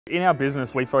In our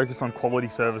business, we focus on quality,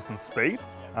 service and speed.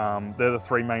 They're the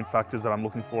three main factors that I'm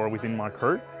looking for within my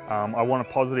crew. I want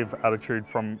a positive attitude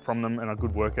from them and a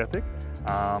good work ethic.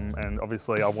 And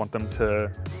obviously I want them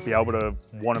to be able to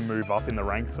want to move up in the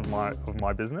ranks of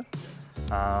my business.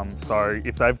 So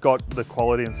if they've got the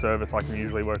quality and service, I can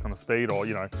usually work on the speed, or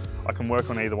I can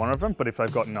work on either one of them, but if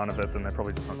they've got none of it, then they're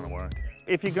probably just not going to work.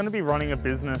 If you're going to be running a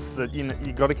business, that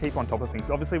you've got to keep on top of things.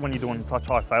 Obviously when you're doing such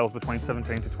high sales, between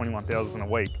 17 to 21,000 a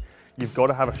week, you've got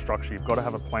to have a structure, you've got to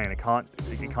have a plan. It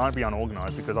can't be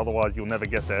unorganised, because otherwise you'll never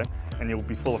get there and you'll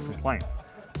be full of complaints.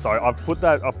 So I've put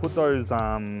those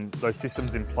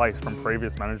systems in place from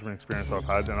previous management experience I've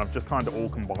had, and I've just kind of all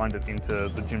combined it into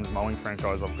the Jim's Mowing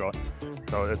franchise I've got.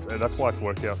 So that's why it's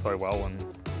worked out so well. And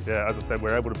yeah, as I said,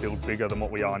 we're able to build bigger than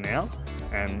what we are now,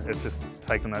 and it's just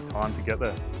taken that time to get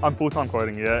there. I'm full-time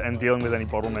quoting, yeah, and dealing with any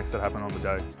bottlenecks that happen on the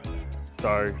day.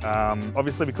 So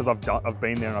obviously, because I've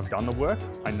been there and I've done the work,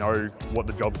 I know what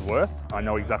the job's worth. I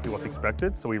know exactly what's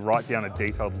expected. So we write down a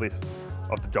detailed list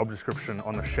of the job description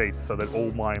on the sheets so that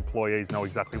all my employees know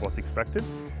exactly what's expected.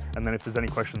 And then if there's any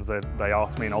questions that they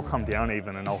ask me, and I'll come down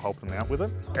even and I'll help them out with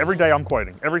it. Every day I'm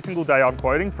quoting. Every single day I'm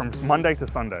quoting from Monday to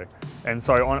Sunday. And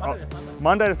so on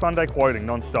Monday to Sunday quoting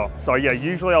non-stop. So yeah,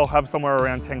 usually I'll have somewhere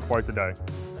around 10 quotes a day.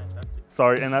 So,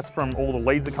 and that's from all the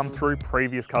leads that come through,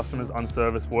 previous customers,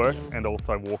 unserviced work, and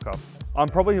also walk-ups. I'm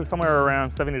probably somewhere around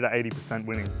 70 to 80%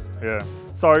 winning, yeah.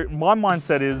 So my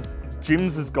mindset is,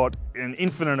 Jim's has got an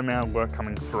infinite amount of work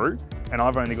coming through, and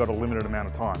I've only got a limited amount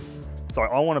of time. So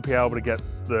I want to be able to get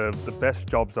the best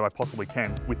jobs that I possibly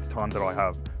can with the time that I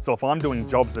have. So if I'm doing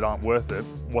jobs that aren't worth it,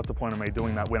 what's the point of me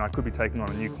doing that when I could be taking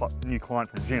on a new client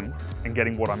from Jim's and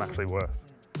getting what I'm actually worth?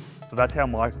 So that's how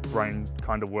my brain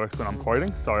kind of works when I'm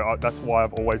quoting. So that's why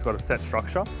I've always got a set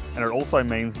structure. And it also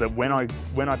means that when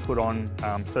I put on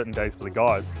certain days for the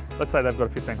guys, let's say they've got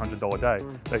a $1,500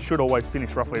 day, they should always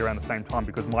finish roughly around the same time,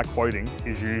 because my quoting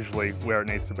is usually where it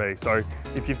needs to be. So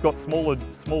if you've got smaller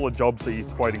jobs that you're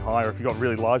quoting higher, if you've got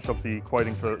really large jobs that you're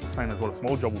quoting for the same as what a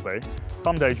small job will be,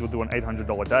 some days you'll do an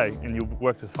 $800 day and you'll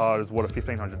work as hard as what a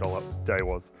 $1,500 day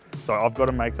was. So I've got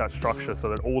to make that structure so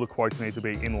that all the quotes need to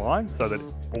be in line, so that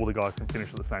all the guys can finish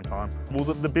at the same time. Well,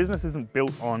 the business isn't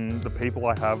built on the people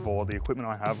I have or the equipment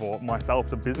I have or myself.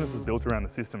 The business is built around the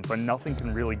system, so nothing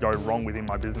can really go wrong within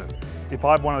my business. If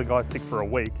I have one of the guys sick for a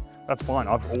week, that's fine.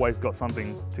 I've always got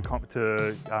something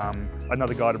to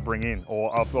another guy to bring in,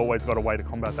 or I've always got a way to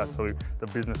combat that so the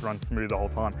business runs smooth the whole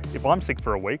time. If I'm sick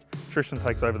for a week, Tristan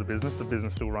takes over the business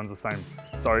still runs the same.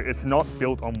 So it's not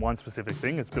built on one specific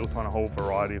thing, it's built on a whole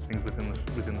variety of things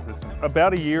within the system.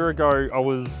 About a year ago, I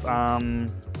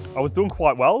was doing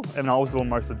quite well, and I was doing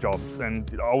most of the jobs, and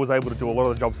I was able to do a lot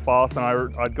of the jobs fast, and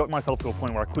I'd got myself to a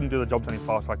point where I couldn't do the jobs any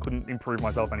faster, I couldn't improve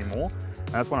myself anymore, and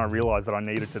that's when I realised that I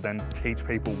needed to then teach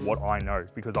people what I know,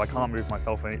 because I can't move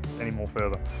myself any more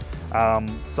further.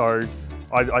 So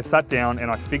I sat down and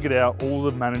I figured out all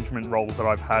the management roles that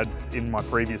I've had in my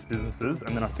previous businesses,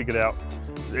 and then I figured out,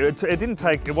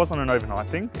 it wasn't an overnight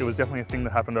thing, it was definitely a thing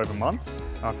that happened over months.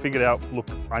 And I figured out, look,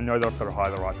 I know that I've got to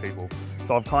hire the right people.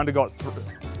 So I've kind of got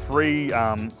three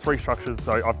structures.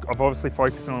 So I've obviously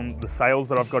focused on the sales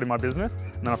that I've got in my business,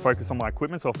 and then I focus on my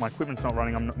equipment. So if my equipment's not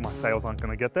running, my sales aren't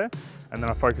going to get there. And then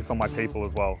I focus on my people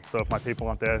as well. So if my people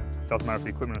aren't there, doesn't matter if the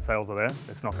equipment and sales are there,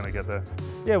 it's not going to get there.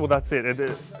 Yeah, well that's it.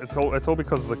 It's all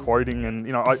because of the quoting,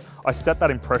 and I set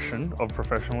that impression of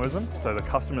professionalism, so the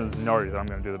customers know that I'm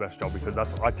going to do the best job, because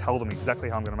I tell them exactly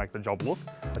how I'm going to make the job look.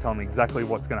 I tell them exactly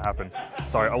what's going to happen.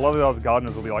 So a lot of the other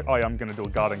gardeners will be like, oh yeah, I'm going to do a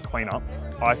garden cleanup.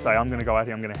 I say, I'm going to go out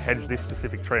here, I'm going to hedge this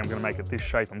specific tree, I'm going to make it this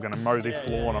shape, I'm going to mow this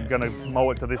lawn, I'm going to mow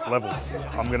it to this level,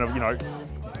 I'm going to,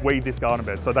 weed this garden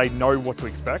bed. So they know what to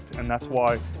expect, and that's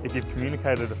why if you've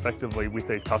communicated effectively with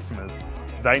these customers,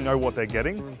 they know what they're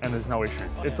getting and there's no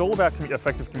issues. It's all about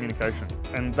effective communication,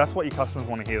 and that's what your customers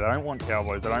want to hear. They don't want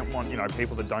cowboys, they don't want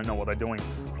people that don't know what they're doing,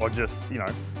 or just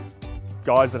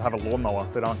guys that have a lawnmower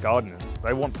that aren't gardeners.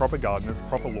 They want proper gardeners,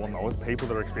 proper lawnmowers, people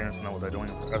that are experienced and know what they're doing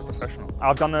as a professional.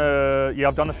 I've done a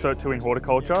Cert 2 in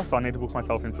horticulture, so I need to book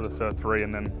myself in for the Cert 3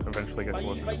 and then eventually get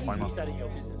towards the diploma. Use that in your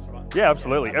business, right? Yeah,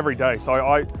 absolutely, every day. So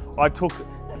I took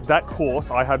that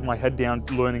course, I had my head down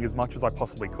learning as much as I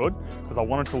possibly could, because I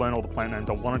wanted to learn all the plant names.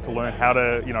 I wanted to learn how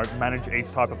to manage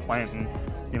each type of plant, and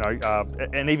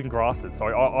and even grasses. So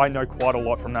I know quite a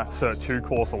lot from that Cert 2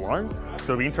 course alone.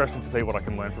 So it'll be interesting to see what I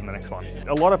can learn from the next one.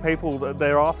 A lot of people,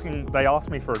 they ask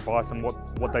me for advice on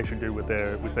what they should do with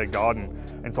their garden.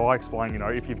 And so I explain, you know,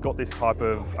 if you've got this type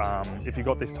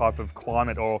of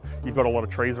climate, or you've got a lot of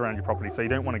trees around your property, so you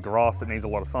don't want a grass that needs a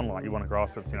lot of sunlight. You want a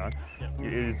grass that's, you know,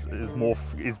 is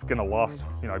going to last,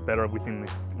 you know, better within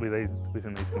these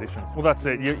conditions. Well, that's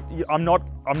it. I'm not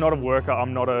a worker.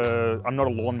 I'm not a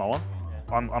lawnmower.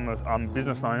 I'm a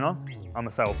business owner. I'm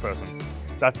a salesperson.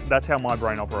 That's how my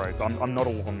brain operates. I'm not a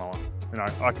lawnmower. You know,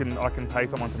 I can pay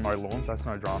someone to mow lawns. That's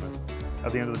no dramas.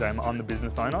 At the end of the day, I'm the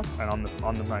business owner, and I'm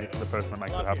the person that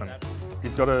makes it happen.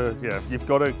 You've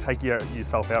got to take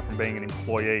yourself out from being an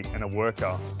employee and a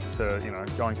worker to, you know,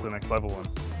 going to the next level and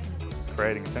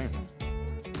creating a team.